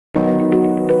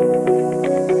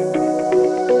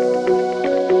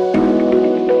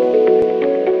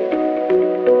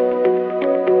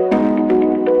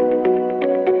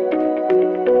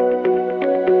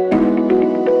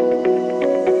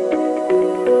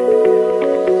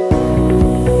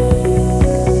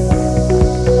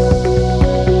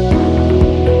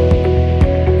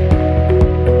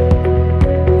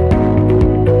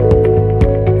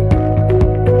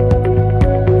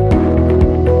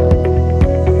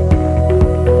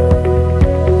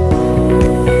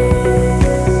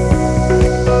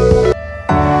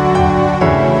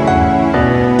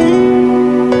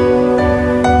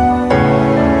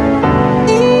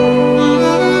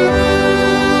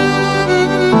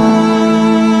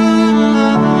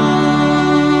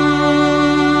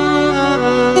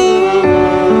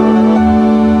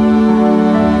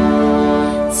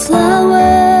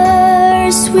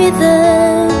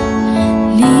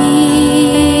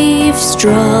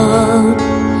fall,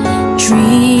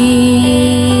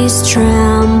 trees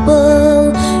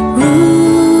tremble,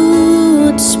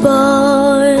 roots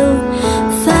spoil,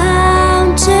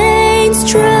 fountains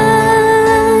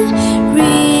dry,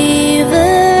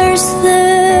 rivers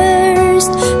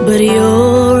thirst, but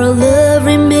your love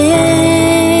remains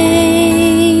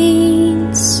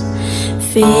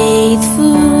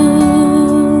faithful.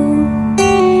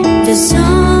 The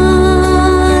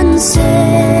sun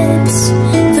sets,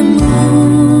 the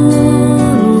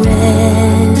moon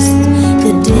rests,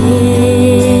 the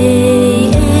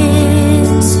day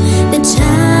ends, and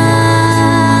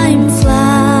time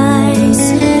flies.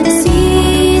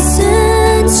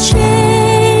 Seasons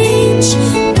change,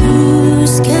 blue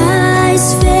skies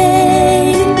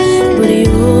fade, but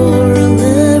your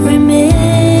love remains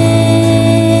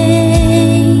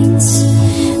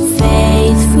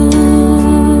faithful.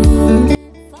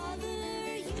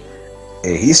 A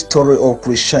history of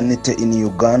Christianity in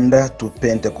Uganda to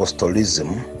Pentecostalism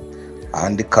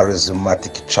and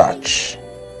Charismatic Church.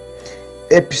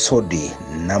 Episode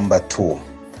number 2.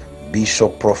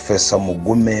 Bishop Professor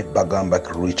Mugume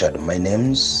Bagambaki Richard. My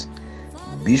name's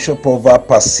Bishop of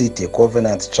Upper City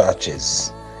Covenant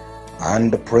Churches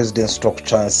and President Stock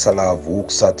Chancellor of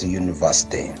Wuxat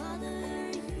University.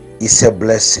 It's a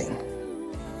blessing.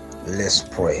 Let's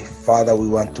pray. Father, we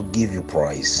want to give you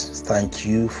praise. Thank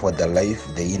you for the life,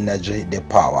 the energy, the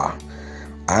power.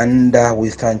 And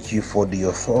we thank you for the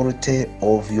authority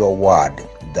of your word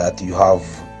that you have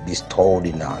bestowed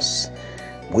in us.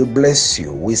 We bless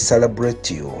you, we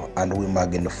celebrate you, and we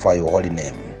magnify your holy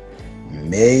name.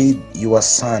 May your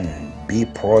Son be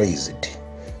praised.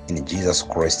 In Jesus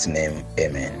Christ's name,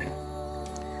 amen.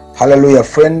 Hallelujah,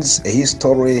 friends. A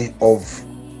history of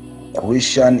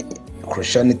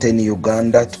Christianity in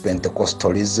Uganda to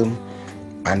Pentecostalism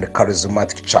and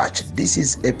Charismatic Church. This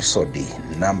is episode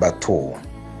number 2.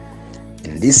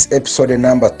 In this episode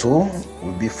number 2,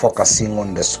 we'll be focusing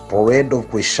on the spread of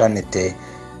Christianity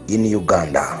in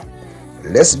Uganda.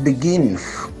 Let's begin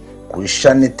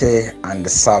Christianity and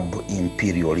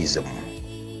sub-imperialism.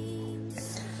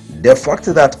 The fact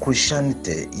that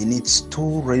Christianity in its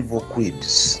two rival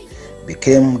creeds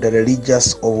became the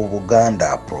religious of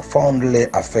Uganda profoundly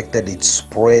affected its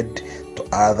spread to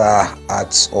other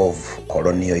parts of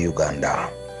colonial Uganda.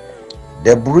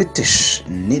 The British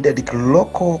needed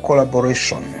local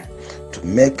collaboration to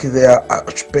make their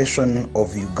occupation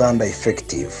of Uganda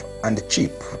effective and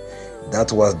cheap.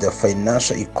 That was the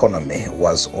financial economy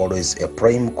was always a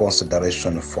prime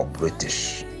consideration for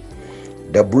British.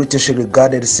 The British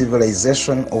regarded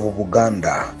civilization of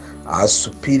Uganda as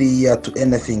superior to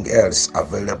anything else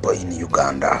available in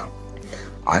Uganda,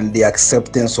 and the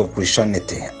acceptance of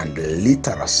Christianity and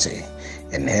literacy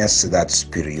enhanced that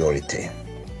superiority.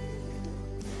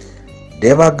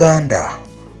 The Baganda,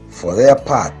 for their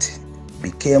part,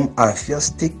 became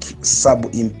atheistic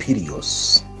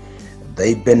sub-imperials.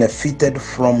 They benefited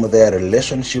from their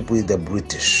relationship with the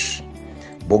British.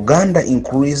 Buganda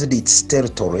increased its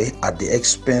territory at the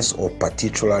expense of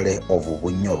particularly of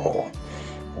Bunyoro,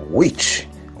 which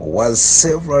was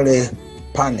severely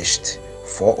punished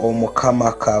for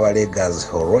Omukama Kabalega's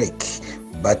heroic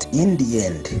but in the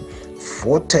end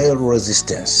futile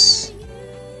resistance.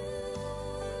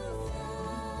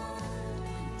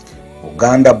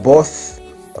 Uganda, both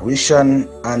Christian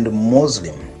and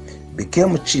Muslim,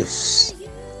 became chiefs,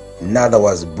 in other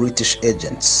words British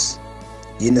agents,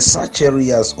 in such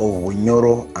areas of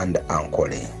Bunyoro and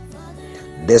Ankole.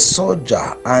 The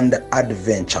soldier and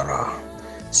adventurer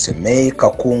Semei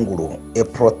Kakunguru, a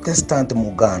Protestant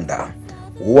Muganda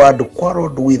who had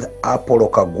quarreled with Apollo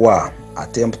Kagwa,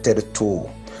 attempted to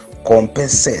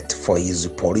compensate for his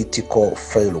political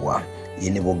failure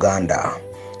in Uganda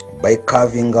by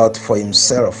carving out for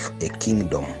himself a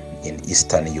kingdom in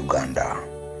eastern Uganda.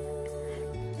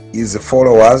 His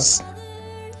followers,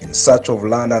 in search of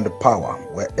land and power,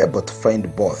 were able to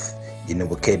find both in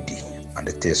Bukedi and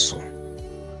Teso.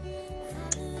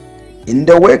 In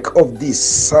the wake of this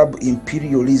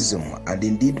sub-imperialism, and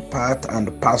indeed part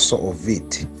and parcel of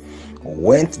it,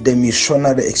 went the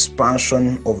missionary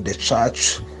expansion of the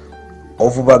Church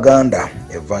of Uganda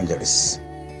evangelists.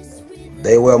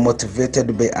 They were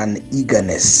motivated by an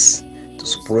eagerness to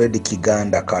spread the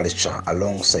Kiganda culture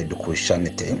alongside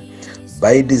Christianity,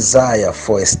 by desire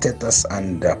for a status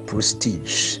and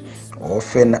prestige,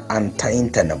 often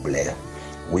untenable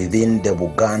within the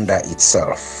Uganda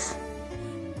itself.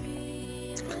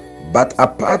 But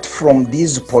apart from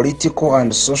these political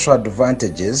and social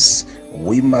advantages,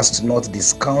 we must not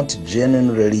discount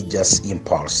genuine religious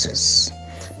impulses.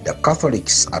 The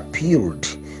Catholics appealed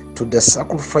to the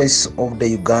sacrifice of the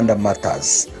Uganda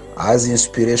martyrs as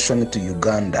inspiration to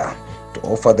Uganda to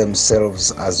offer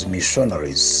themselves as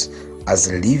missionaries,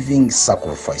 as living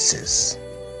sacrifices.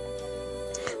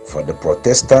 For the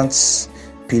Protestants,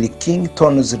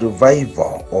 Pilkington's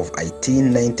revival of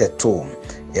 1892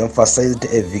 emphasized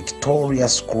a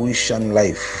victorious Christian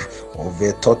life of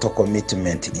a total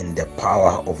commitment in the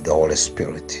power of the Holy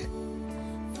Spirit.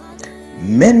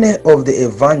 Many of the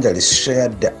evangelists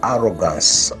shared the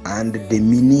arrogance and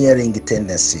domineering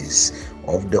tendencies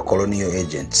of the colonial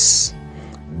agents,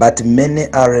 but many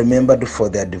are remembered for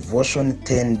their devotion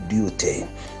turned duty,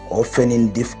 often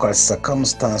in difficult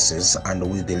circumstances and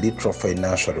with a little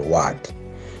financial reward.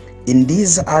 In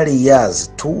these early years,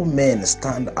 two men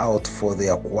stand out for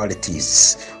their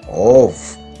qualities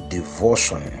of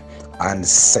devotion and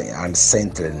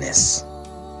saintliness: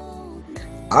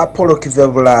 Apollo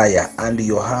Kivebulaya and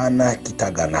Yohana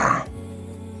Kitagana.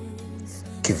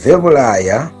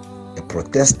 Kivebulaya, a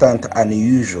Protestant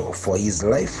unusual for his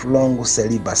lifelong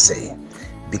celibacy,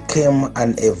 became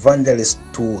an evangelist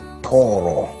to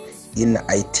Toro in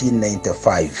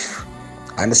 1895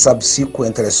 and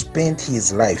subsequently spent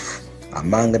his life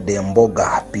among the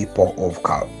Mboga people of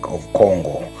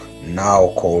Congo,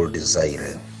 now called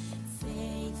Zaire.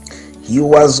 He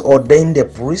was ordained a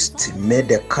priest,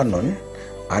 made a canon,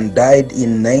 and died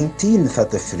in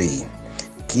 1933.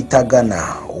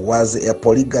 Kitagana was a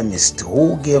polygamist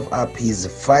who gave up his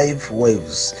 5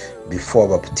 wives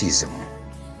before baptism.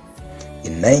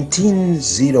 In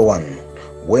 1901,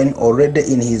 when already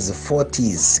in his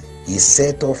 40s, he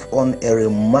set off on a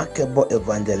remarkable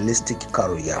evangelistic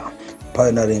career,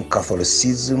 pioneering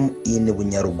Catholicism in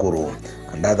Bunyaruguru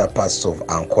and other parts of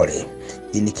Ankole,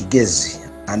 in Kigezi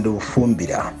and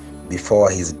Ufumbira, before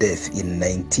his death in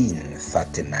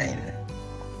 1939.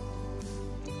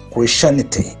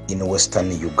 Christianity in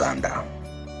Western Uganda.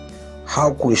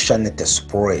 How Christianity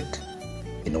spread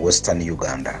in Western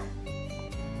Uganda.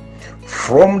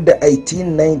 From the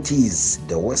 1890s,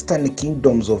 the Western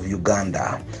kingdoms of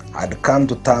Uganda had come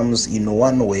to terms in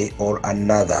one way or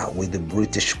another with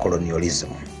British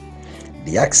colonialism.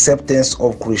 The acceptance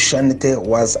of Christianity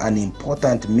was an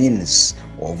important means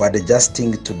of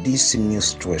adjusting to this new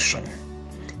situation.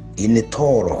 In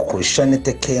Toro,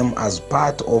 Christianity came as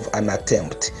part of an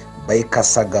attempt by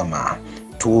Kasagama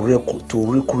to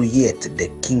recreate the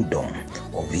kingdom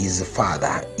of his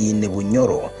father in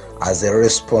Bunyoro as a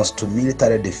response to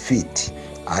military defeat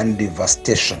and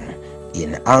devastation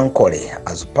in Ankole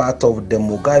as part of the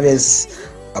Mugabe's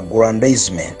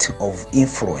aggrandizement of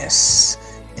influence,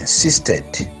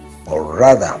 insisted, or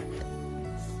rather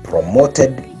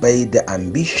promoted by the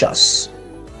ambitious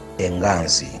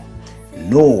Enganzi,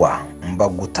 Noah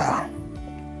Mbaguta.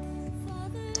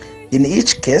 In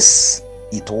each case,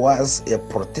 it was a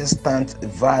Protestant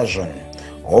version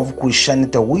of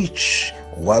Christianity which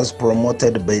was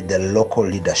promoted by the local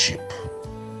leadership.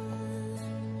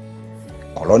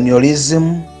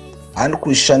 Colonialism and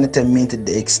Christianity meant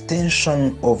the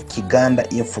extension of Kiganda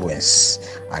influence,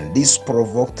 and this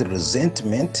provoked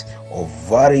resentment of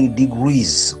varying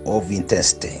degrees of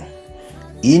intensity.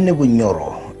 In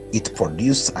Bunyoro, it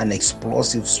produced an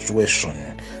explosive situation,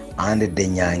 and the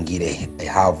Nyangire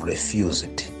have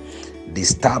refused.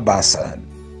 Disturbance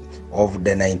of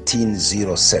the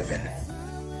 1907.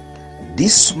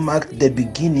 This marked the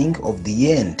beginning of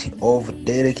the end of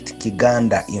direct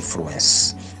Kiganda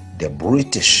influence. The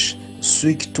British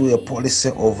switched to a policy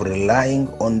of relying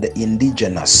on the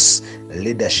indigenous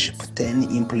leadership to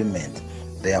implement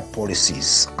their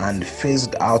policies and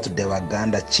phased out the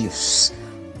Waganda chiefs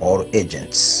or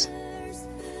agents.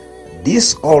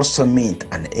 This also meant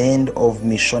an end of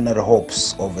missionary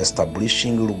hopes of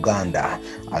establishing Luganda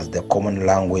as the common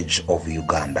language of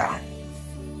Uganda.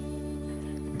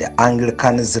 The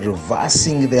Anglicans,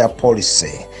 reversing their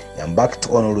policy, embarked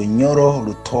on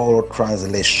Lunyoro-Lutoro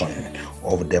translation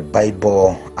of the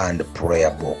Bible and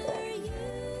prayer book.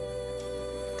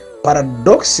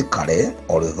 Paradoxically,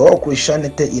 although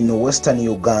Christianity in Western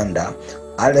Uganda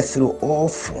early threw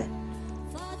off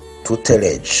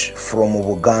tutelage from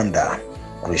Uganda,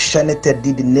 Christianity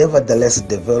did nevertheless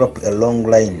develop a long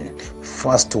line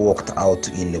first worked out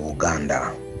in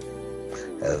Uganda.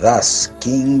 Thus,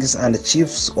 kings and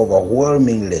chiefs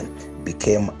overwhelmingly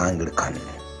became Anglican.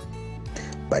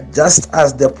 But just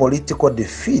as the political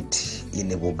defeat in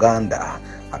Uganda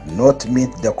had not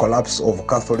meant the collapse of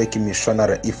Catholic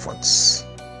missionary efforts,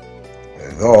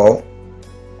 though,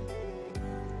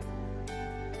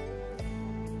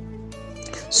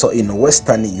 so in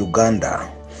Western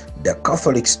Uganda, the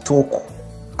Catholics took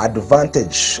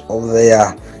advantage of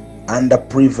their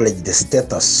underprivileged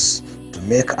status to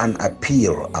make an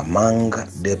appeal among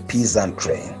the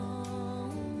peasantry.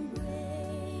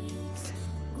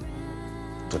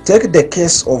 To take the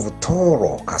case of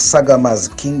Toro, Kasagama's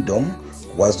kingdom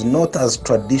was not as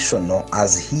traditional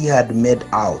as he had made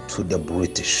out to the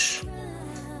British.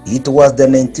 It was the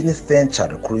 19th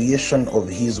century creation of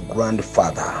his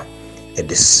grandfather, a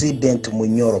descendant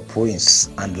Munyoro prince,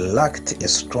 and lacked a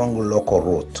strong local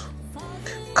root.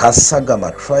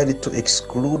 Kasagama tried to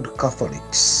exclude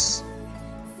Catholics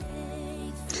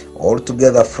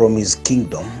altogether from his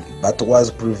kingdom, but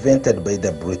was prevented by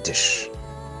the British.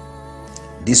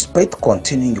 Despite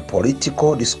continuing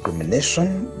political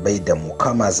discrimination by the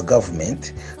Mukamma's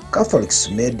government,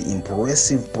 Catholics made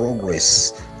impressive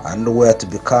progress and were to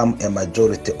become a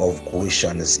majority of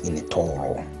Christians in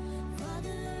Toro.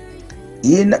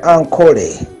 In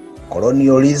Ankole,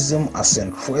 colonialism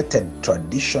accentuated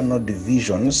traditional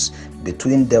divisions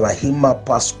between the Bahima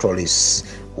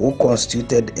pastoralists, who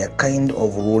constituted a kind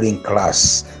of ruling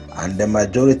class, and the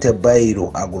majority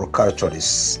Bairu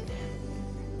agriculturists.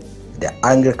 The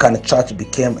Anglican Church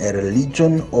became a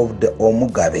religion of the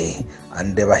Omugabe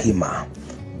and the Bahima,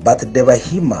 but the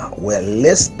Bahima were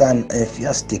less than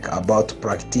enthusiastic about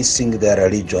practicing their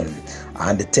religion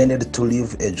and tended to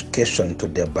leave education to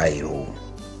the Bairu.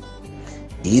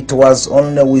 It was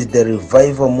only with the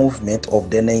revival movement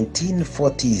of the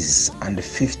 1940s and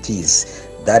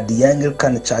 50s that the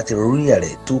Anglican Church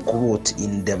really took root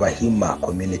in the Bahima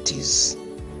communities.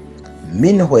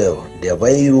 Meanwhile, the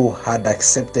Bairu had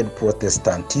accepted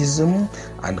Protestantism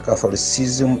and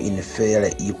Catholicism in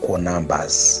fairly equal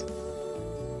numbers.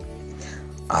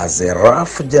 As a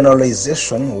rough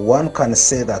generalization, one can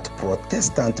say that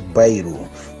Protestant Bairu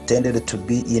tended to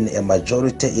be in a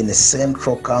majority in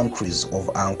central countries of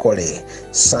Ankole,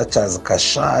 such as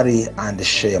Kashari and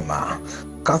Shema.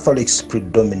 Catholics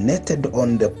predominated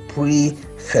on the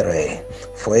periphery,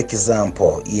 for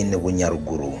example, in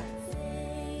Bunyaruguru.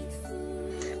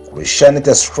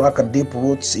 Christianity struck deep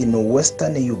roots in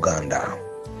western Uganda.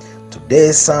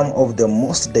 Today, some of the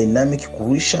most dynamic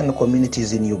Christian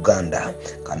communities in Uganda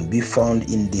can be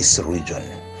found in this region.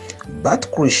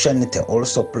 But Christianity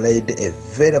also played a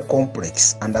very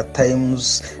complex and at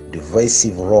times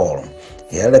divisive role,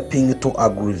 helping to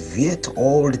aggravate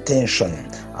old tension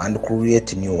and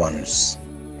create new ones.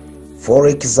 For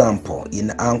example,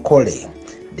 in Ankole,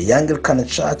 the Anglican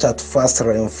Church at first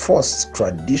reinforced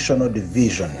traditional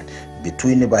division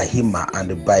between Bahima and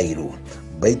Bairu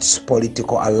by its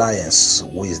political alliance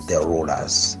with the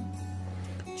rulers.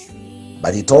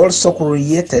 But it also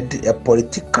created a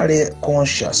politically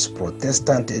conscious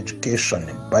Protestant education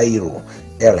Bairu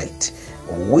elite,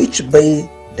 which by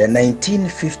the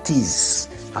 1950s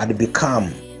had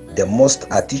become the most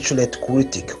articulate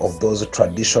critic of those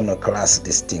traditional class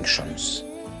distinctions.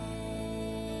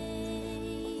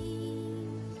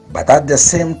 But at the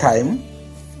same time,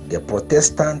 the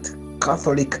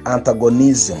Protestant-Catholic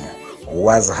antagonism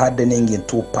was hardening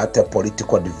into party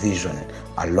political division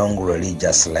along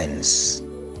religious lines.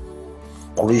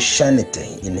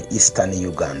 Christianity in eastern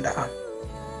Uganda.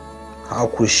 How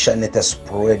Christianity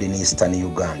spread in eastern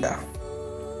Uganda.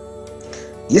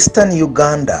 Eastern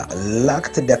Uganda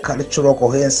lacked the cultural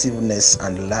cohesiveness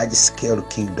and large-scale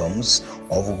kingdoms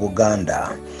of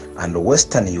Buganda and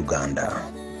western Uganda.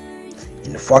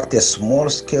 In fact, a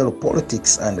small-scale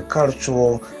politics and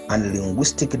cultural and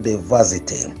linguistic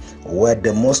diversity were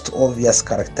the most obvious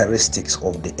characteristics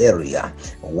of the area,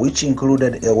 which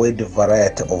included a wide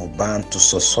variety of Bantu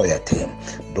society.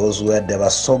 Those were the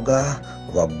Basoga,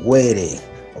 Bagwere,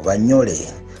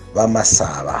 Banyole,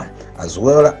 Bamasaba, as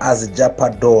well as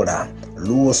Japadola,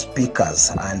 Luo speakers,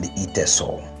 and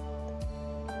Iteso.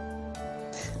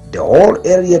 The whole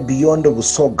area beyond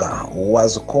Busoga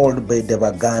was called by the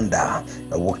Baganda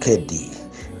Wukedi,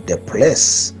 the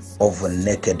place of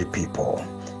naked people,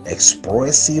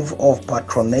 expressive of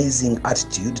patronizing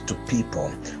attitude to people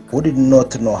who did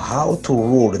not know how to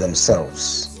rule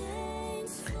themselves.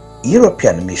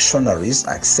 European missionaries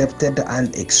accepted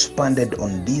and expanded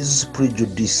on these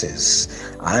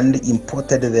prejudices and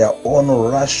imported their own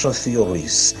racial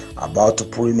theories about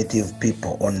primitive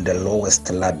people on the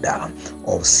lowest ladder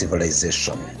of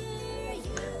civilization.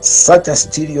 Such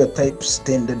stereotypes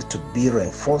tended to be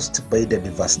reinforced by the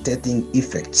devastating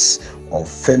effects of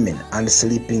famine and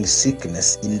sleeping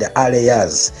sickness in the early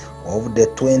years of the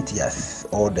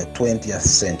 20th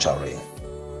century.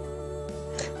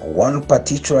 One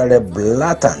particularly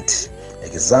blatant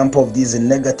example of this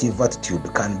negative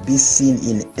attitude can be seen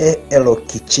in A.L.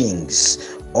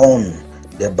 Kiching's on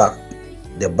the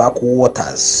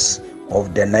backwaters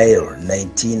of the Nile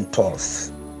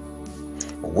 1912,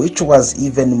 which was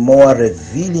even more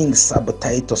revealing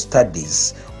subtitle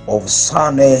studies of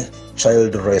Sane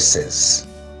child races.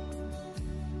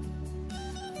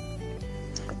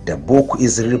 The book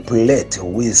is replete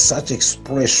with such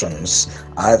expressions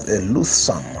as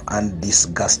loathsome and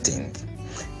disgusting,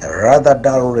 a rather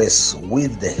dull race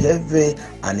with the heavy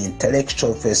and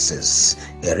intellectual faces,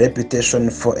 a reputation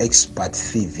for expert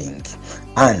thieving,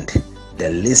 and the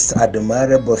least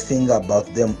admirable thing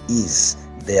about them is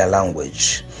their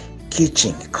language.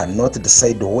 Kitching cannot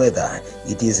decide whether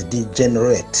it is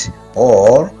degenerate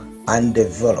or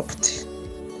undeveloped.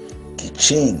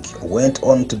 Kitching went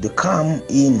on to become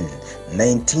in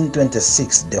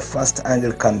 1926 the first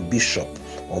Anglican bishop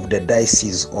of the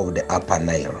Diocese of the Upper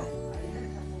Nile.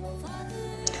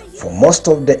 For most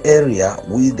of the area,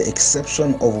 with the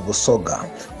exception of Busoga,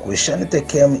 Christianity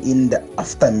came in the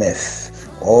aftermath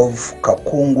of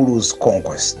Kakunguru's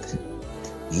conquest.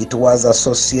 It was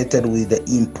associated with the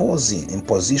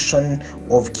imposition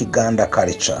of Kiganda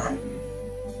culture.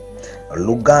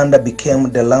 Luganda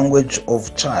became the language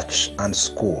of church and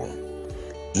school.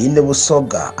 In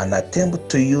Busoga, an attempt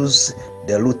to use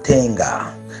the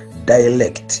Lutenga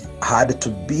dialect had to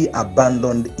be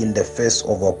abandoned in the face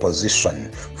of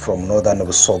opposition from northern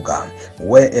Busoga,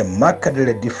 where a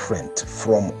markedly different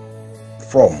form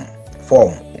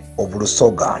of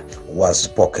Lusoga was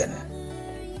spoken.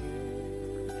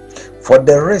 For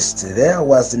the rest, there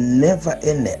was never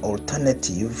any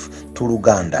alternative to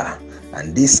Luganda,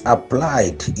 and this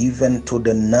applied even to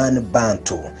the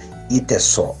non-Bantu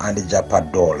Iteso and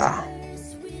Japadola.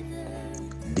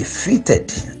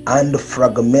 Defeated and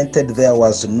fragmented, there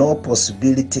was no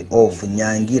possibility of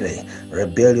Nyangire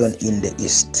rebellion in the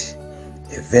east.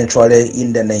 Eventually,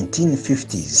 in the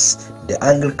 1950s, the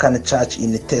Anglican Church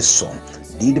in Iteso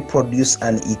did produce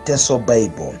an Iteso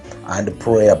Bible and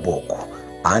prayer book,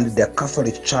 and the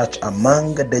Catholic Church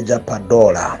among the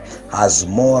Japadola has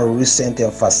more recently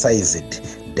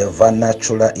emphasized the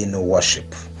vernacular in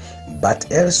worship.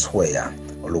 But elsewhere,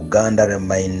 Luganda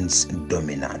remains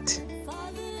dominant.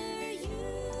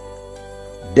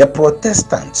 The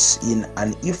Protestants, in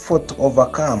an effort to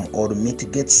overcome or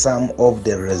mitigate some of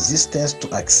the resistance to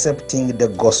accepting the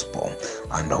gospel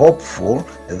and hopeful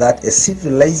that a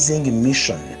civilizing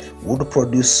mission would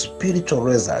produce spiritual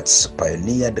results,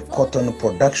 pioneered cotton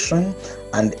production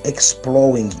and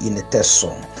exploring in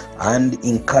Teso, and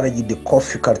encouraged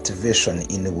coffee cultivation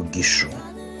in Bugishu.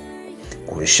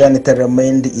 Christianity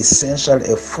remained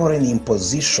essentially a foreign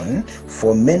imposition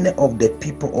for many of the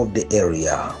people of the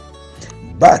area.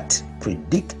 But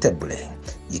predictably,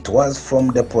 it was from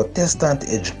the Protestant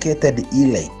educated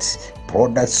elite,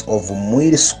 products of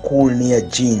Mwiri School near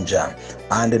Jinja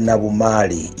and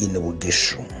Nabumali in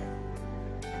Bugishu,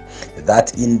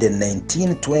 that in the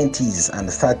 1920s and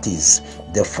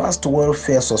 30s, the first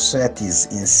welfare societies,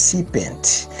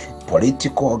 incipient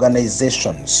political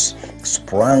organizations,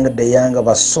 sprang the Young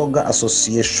Basoga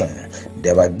Association,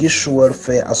 the Bagishu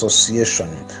Welfare Association,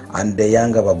 and the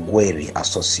Young Bagweri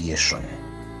Association.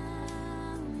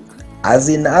 As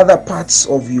in other parts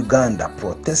of Uganda,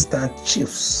 Protestant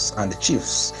chiefs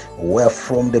were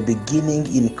from the beginning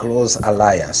in close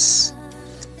alliance.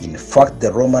 In fact,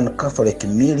 the Roman Catholic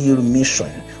Milieu Mission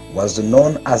was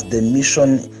known as the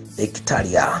Mission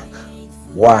Ectaria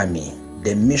Wami,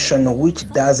 the mission which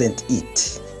doesn't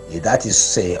eat, that is to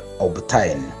say,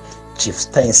 obtain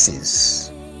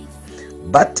chieftaincies.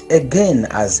 But again,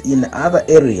 as in other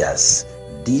areas,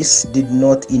 this did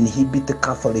not inhibit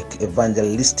Catholic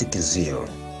evangelistic zeal.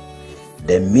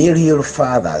 The Milieu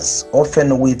fathers,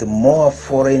 often with more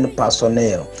foreign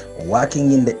personnel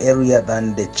working in the area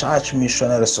than the Church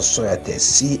Missionary Society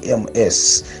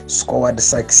 (CMS), scored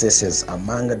successes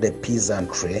among the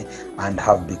peasantry and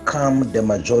have become the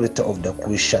majority of the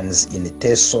Christians in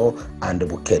Teso and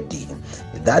Bukedi.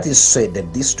 That is to say, the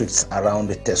districts around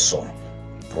Teso,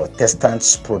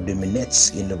 Protestants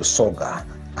predominates in Busoga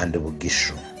and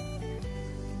Bugishu.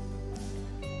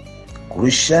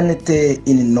 Christianity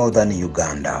in northern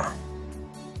Uganda.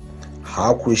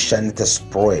 How Christianity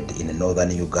spread in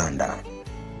northern Uganda.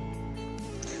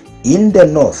 In the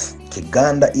north,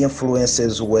 Kiganda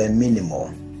influences were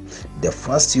minimal. The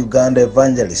first Uganda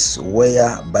evangelists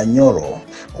were Banyoro,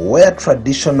 where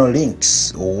traditional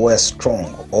links were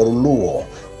strong, or Luo,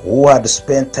 who had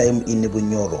spent time in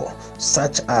Bunyoro,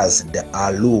 such as the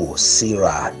Alu,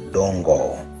 Sira,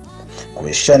 Dongo.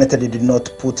 Christianity did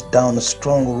not put down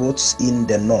strong roots in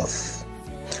the north.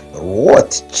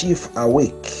 What Chief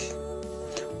Awik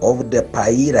of the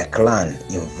Paira clan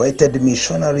invited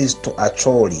missionaries to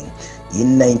Acholi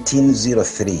in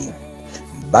 1903,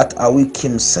 but Awik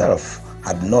himself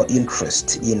had no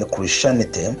interest in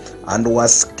Christianity and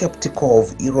was skeptical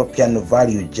of European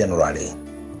value generally.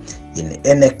 In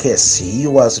any case, he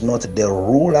was not the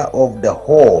ruler of the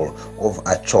whole of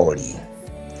Acholi.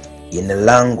 in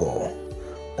Lango,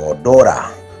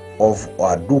 Odora of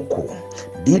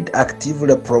Waduku did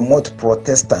actively promote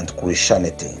Protestant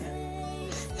Christianity.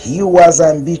 He was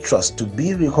ambitious to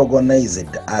be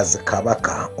recognized as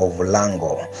Kabaka of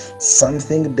Lango,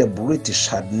 something the British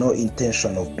had no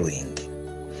intention of doing.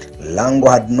 Lango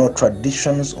had no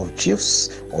traditions of chiefs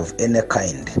of any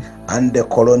kind, and the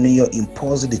colonial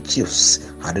imposed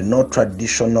chiefs had no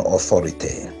traditional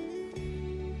authority.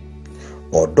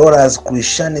 Odora's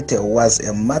Christianity was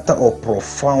a matter of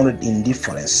profound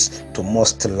indifference to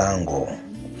most Lango.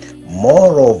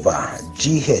 Moreover,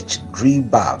 G.H.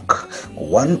 Drieberg,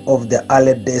 one of the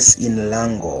elders in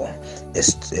Lango, a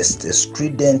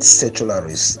strident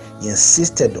secularist,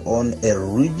 insisted on a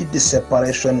rigid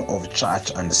separation of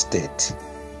church and state,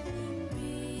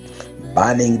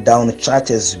 burning down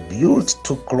churches built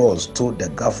too close to the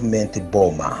government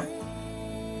boma.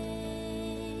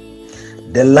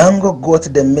 The Lango got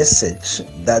the message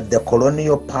that the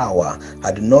colonial power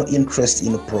had no interest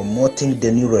in promoting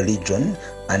the new religion,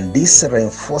 and this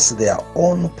reinforced their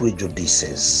own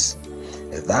prejudices.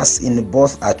 Thus, in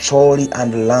both Acholi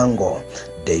and Lango,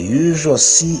 the usual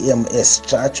CMS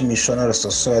Church Missionary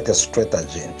Society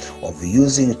strategy of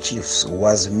using chiefs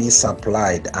was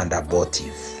misapplied and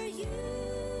abortive.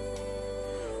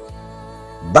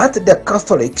 But the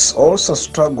Catholics also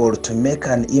struggled to make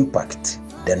an impact.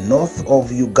 The north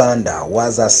of Uganda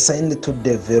was assigned to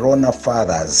the Verona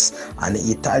Fathers, an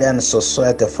Italian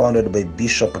society founded by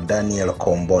Bishop Daniel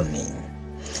Comboni,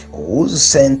 whose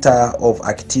center of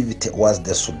activity was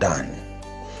the Sudan.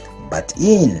 But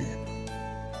in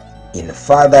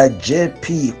Father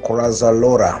J.P.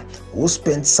 Kurazalora, who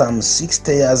spent some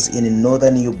 60 years in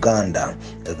northern Uganda,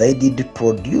 they did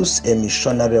produce a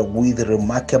missionary with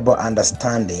remarkable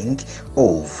understanding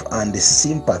of and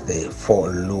sympathy for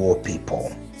Luo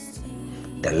people.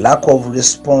 The lack of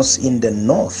response in the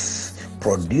north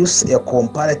produced a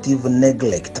comparative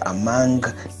neglect among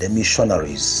the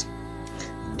missionaries.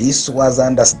 This was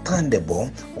understandable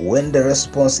when the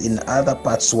response in other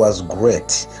parts was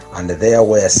great and there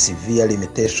were severe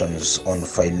limitations on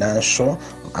financial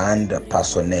and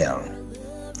personnel.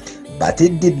 But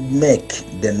it did make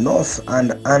the north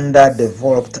an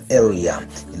underdeveloped area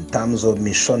in terms of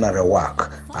missionary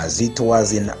work, as it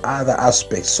was in other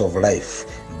aspects of life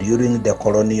during the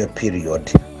colonial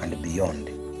period and beyond.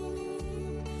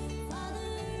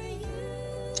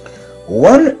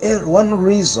 One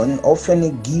reason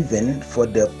often given for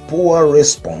the poor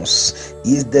response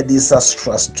is the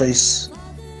disastrous choice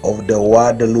of the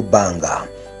word Lubanga,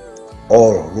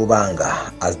 or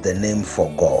Lubanga as the name for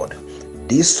God.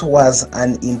 This was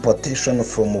an importation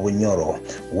from Bunyoro,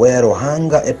 where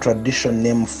Ruhanga, a traditional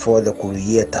name for the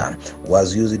Creator,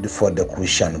 was used for the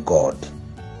Christian God.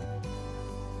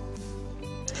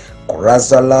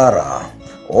 Kurazalora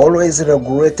always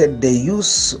regretted the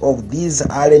use of this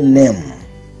early name.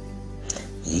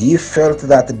 He felt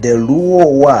that the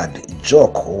Luo word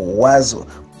Jok was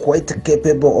quite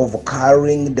capable of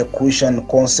carrying the Christian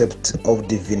concept of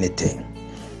divinity.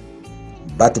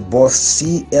 But both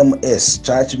CMS,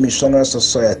 Church Missionary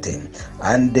Society,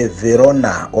 and the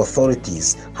Verona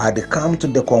authorities had come to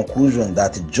the conclusion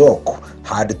that Jok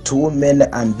had too many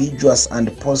ambiguous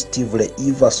and positively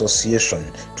evil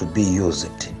associations to be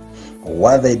used.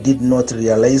 What they did not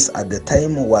realize at the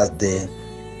time was that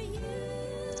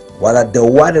the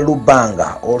word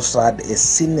Lubanga also had a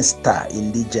sinister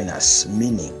indigenous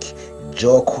meaning.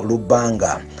 Jok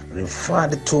Lubanga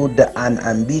referred to the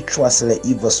unambiguously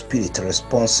evil spirit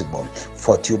responsible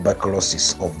for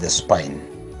tuberculosis of the spine.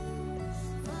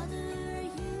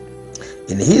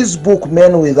 In his book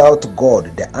Men Without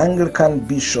God, the Anglican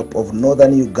Bishop of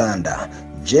Northern Uganda,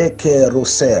 J.K.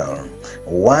 Russell,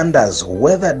 wonders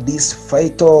whether this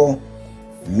fatal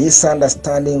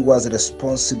misunderstanding was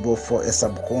responsible for a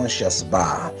subconscious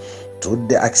bar to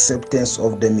the acceptance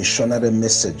of the missionary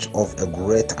message of a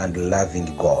great and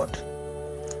loving God.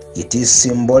 It is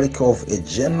symbolic of a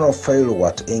general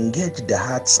failure to engage the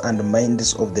hearts and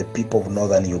minds of the people of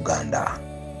northern Uganda.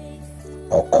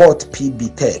 Okot P.B.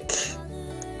 Tech,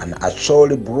 an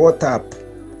actually brought up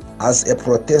as a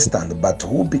Protestant but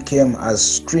who became as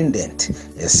strident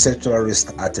a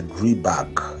secularist at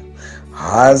Drieberg,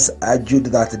 has argued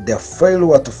that the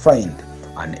failure to find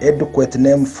an adequate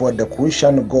name for the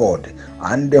Christian God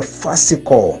and the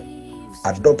farcical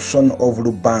adoption of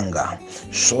Lubanga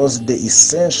shows the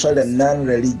essential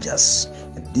non-religious,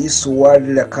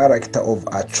 this-worldly character of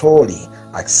Acholi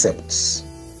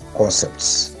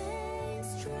concepts.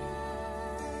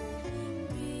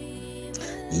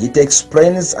 It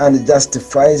explains and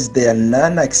justifies their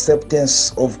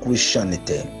non-acceptance of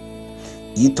Christianity.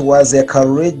 It was a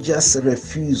courageous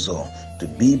refusal to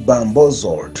be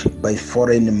bamboozled by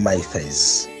foreign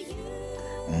myths.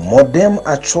 Modern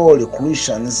Acholi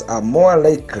Christians are more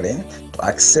likely to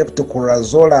accept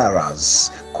Kurazolara's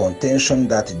contention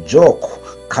that joke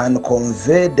can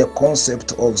convey the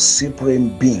concept of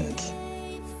supreme being.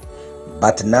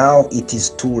 But now it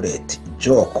is too late.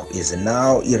 Joke is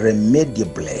now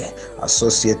irremediably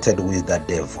associated with the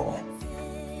devil.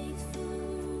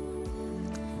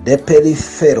 The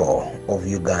periphery of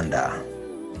Uganda.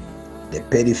 The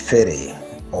periphery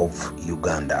of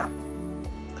Uganda.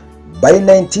 By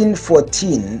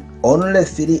 1914, only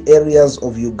 3 areas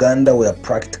of Uganda were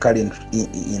practically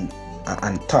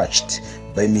untouched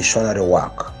by missionary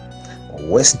work: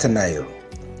 West Nile,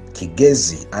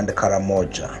 Kigezi, and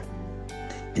Karamoja.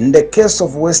 In the case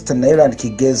of West Nile and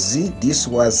Kigezi, this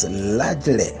was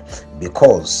largely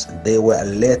because they were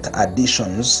late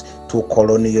additions to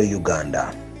colonial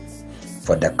Uganda.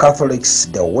 For the Catholics,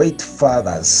 the White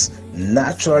Fathers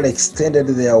naturally extended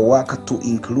their work to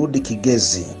include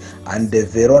Kigezi and the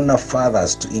Verona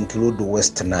Fathers to include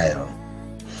West Nile.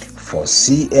 For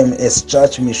CMS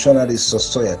Church Missionary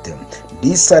Society,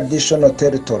 this additional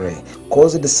territory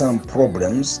caused some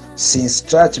problems since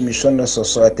Church Missionary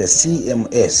Society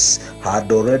CMS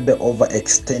had already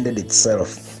overextended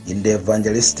itself in the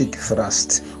evangelistic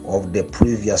thrust of the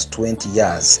previous 20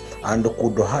 years and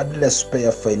could hardly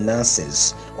spare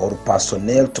finances or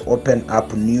personnel to open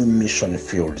up new mission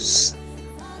fields.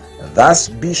 Thus,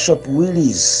 Bishop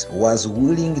Willis was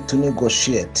willing to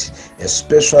negotiate a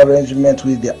special arrangement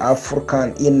with the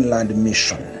African Inland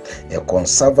Mission, a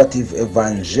conservative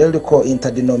evangelical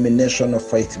interdenominational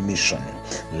faith mission,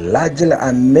 largely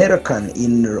American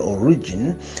in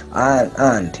origin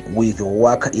and with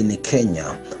work in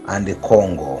Kenya and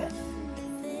Congo.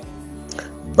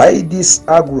 By this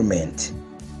agreement,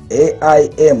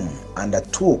 AIM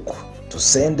undertook to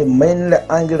send mainly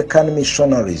Anglican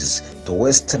missionaries to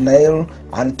West Nile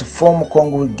and to form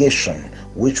congregation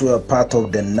which were part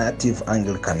of the native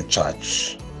Anglican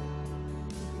Church.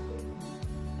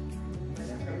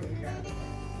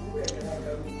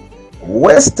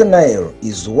 West Nile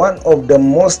is one of the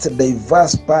most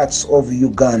diverse parts of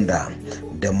Uganda,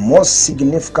 the most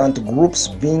significant groups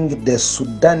being the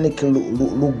Sudanic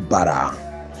Lugbara,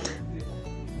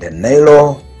 the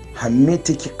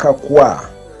Nilo-Hamitic Kakwa,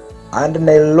 and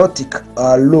Nilotic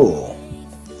Alo.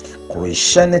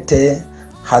 Christianity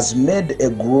has made a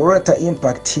greater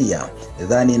impact here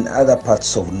than in other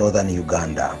parts of northern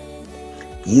Uganda.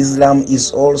 Islam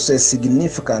is also a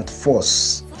significant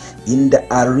force in the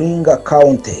Aringa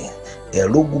County, a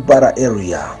Lugbara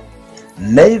area.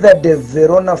 Neither the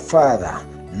Verona Father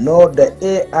nor the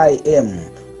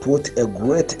AIM put a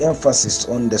great emphasis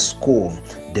on the school.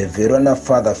 The Verona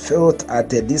Father felt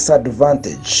at a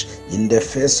disadvantage in the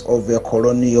face of a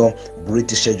colonial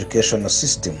British educational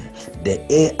system. The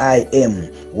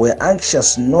AIM were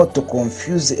anxious not to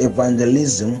confuse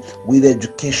evangelism with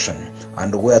education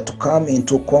and were to come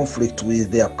into conflict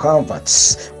with their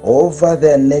converts over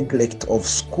their neglect of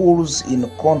schools, in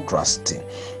contrast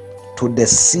to the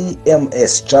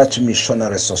CMS Church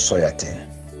Missionary Society.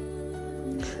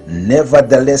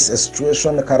 Nevertheless, a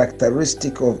situation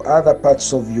characteristic of other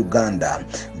parts of Uganda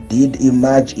did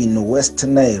emerge in West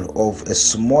Nile of a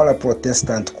smaller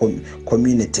Protestant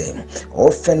community,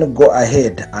 often go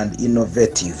ahead and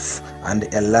innovative,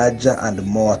 and a larger and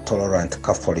more tolerant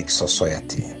Catholic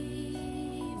society.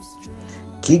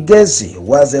 Kigezi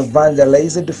was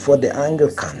evangelized for the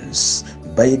Anglicans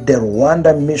by the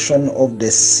Rwanda mission of the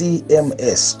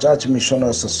CMS Church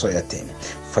Missionary Society,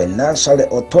 financially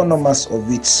autonomous of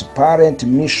its parent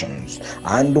missions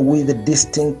and with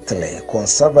distinctly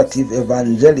conservative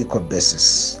evangelical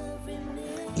basis.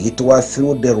 It was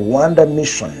through the Rwanda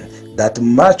mission that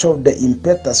much of the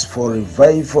impetus for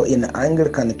revival in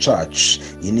Anglican Church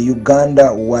in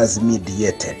Uganda was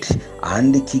mediated,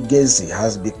 and Kigezi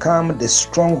has become the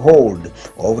stronghold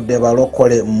of the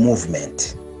Balokole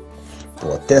movement.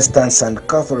 Protestants and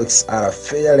Catholics are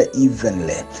fairly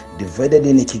evenly divided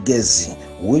in Kigezi,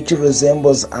 which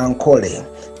resembles Ankole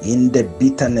in the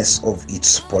bitterness of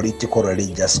its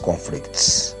political-religious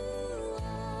conflicts.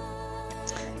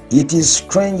 It is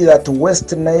strange that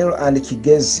West Nile and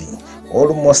Kigezi,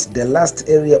 almost the last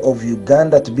area of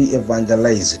Uganda to be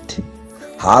evangelized,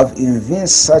 have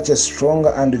evinced such a strong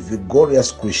and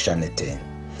vigorous Christianity.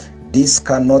 This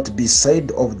cannot be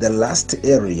said of the last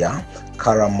area,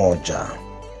 Karamoja.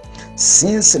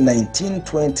 Since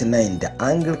 1929, the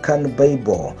Anglican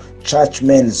Bible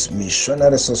Churchmen's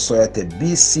Missionary Society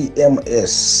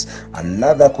 (BCMS),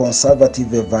 another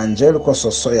conservative evangelical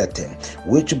society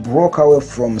which broke away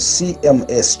from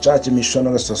CMS Church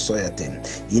Missionary Society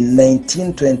in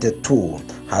 1922,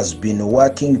 has been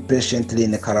working patiently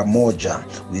in Karamoja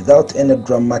without any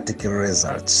dramatic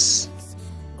results.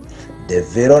 The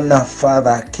Verona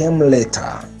Father came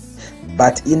later,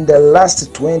 but in the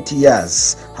last 20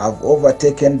 years have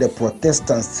overtaken the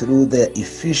Protestants through their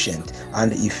efficient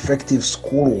and effective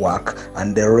schoolwork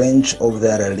and the range of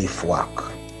their relief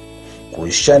work.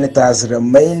 Christianity has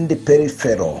remained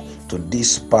peripheral to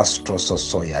this pastoral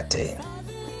society.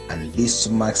 And this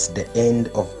marks the end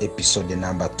of episode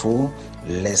number 2.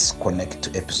 Let's connect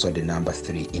to episode number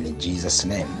 3 in Jesus'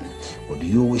 name. Would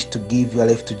you wish to give your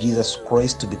life to Jesus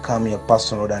Christ to become your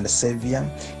personal Lord and Savior?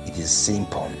 It is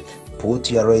simple.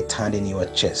 Put your right hand in your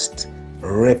chest.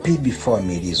 Repeat before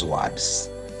me these words.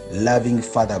 Loving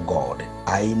Father God,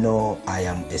 I know I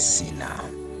am a sinner.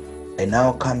 I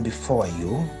now come before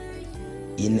you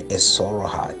in a sorrow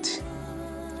heart.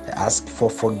 I ask for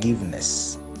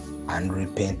forgiveness and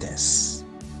repentance.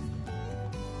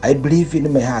 I believe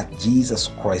in my heart Jesus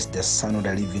Christ, the Son of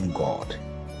the living God.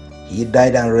 He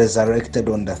died and resurrected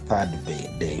on the third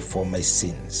day for my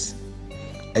sins.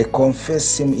 I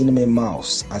confess him in my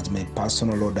mouth as my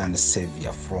personal Lord and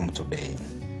Savior from today.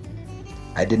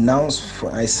 I denounce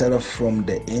myself from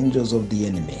the angels of the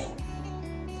enemy.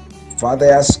 Father,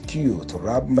 I ask you to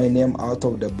rub my name out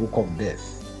of the book of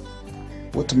death.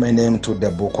 Put my name to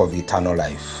the book of eternal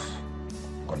life.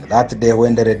 On that day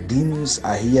when the redeemed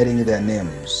are hearing their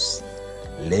names,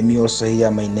 let me also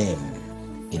hear my name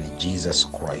in Jesus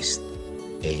Christ.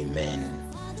 Amen.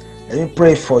 Let me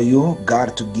pray for you,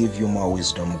 God, to give you more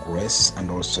wisdom, grace, and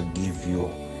also give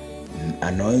you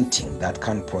anointing that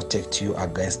can protect you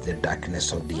against the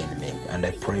darkness of the enemy. And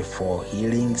I pray for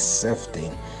healing, safety,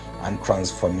 and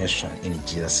transformation in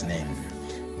Jesus' name.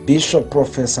 Bishop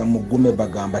Professor Mugume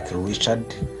Bagambaki Richard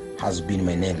has been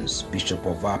my name, Bishop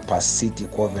of Upper City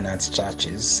Covenant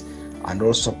Churches, and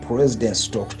also President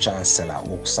Stock Chancellor,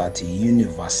 Uksati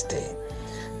University.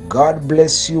 God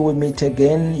bless you. We meet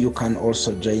again. You can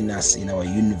also join us in our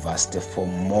university for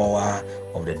more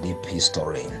of the deep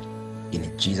history.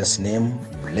 In Jesus' name,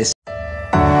 bless.